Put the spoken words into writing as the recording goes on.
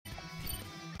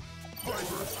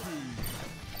Hyperspeed!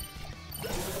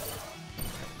 Hyperspeed!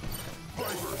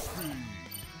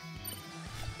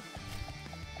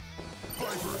 Hyperspeed!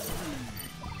 Hyperspeed!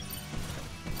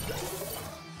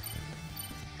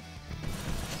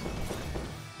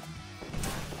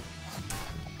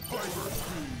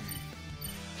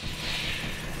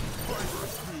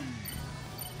 Hyperspeed!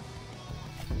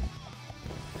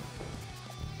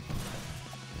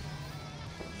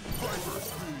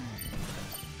 Hyperspeed!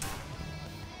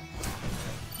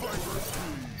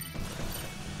 Hyperspeed!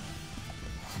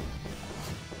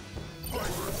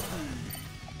 Hyperspeed!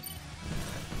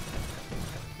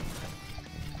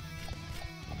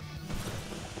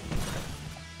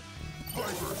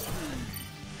 Hyperspeed!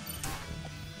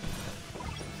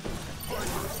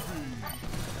 Hyperspeed!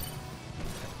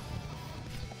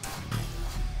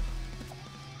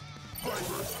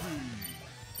 Hyperspeed!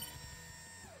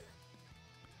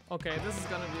 Okay, this is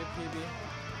gonna be a PB.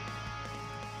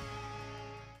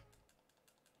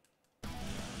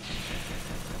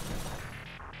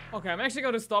 Okay, I'm actually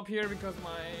going to stop here because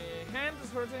my hand is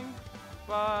hurting.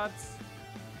 But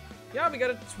yeah, we got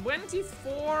a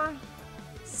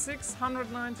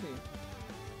 24,690.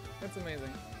 That's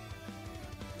amazing.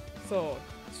 So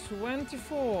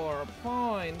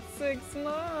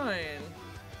 24.69.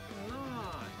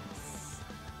 Nice.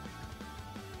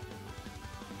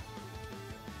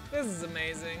 This is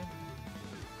amazing.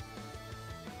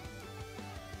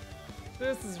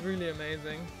 This is really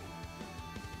amazing.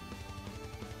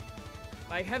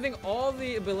 Like, having all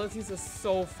the abilities is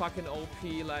so fucking OP,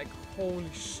 like, holy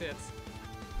shit.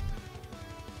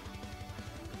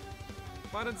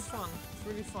 But it's fun, it's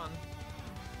really fun.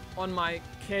 On my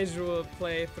casual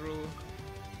playthrough.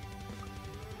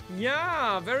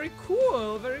 Yeah, very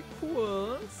cool, very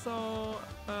cool. So,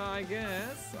 I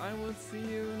guess I will see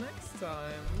you next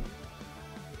time.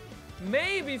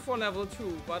 Maybe for level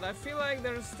 2, but I feel like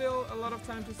there's still a lot of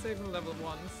time to save in level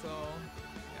 1, so...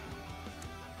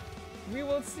 we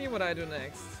will see what I do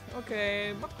next.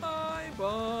 Okay, bye,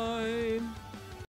 bye.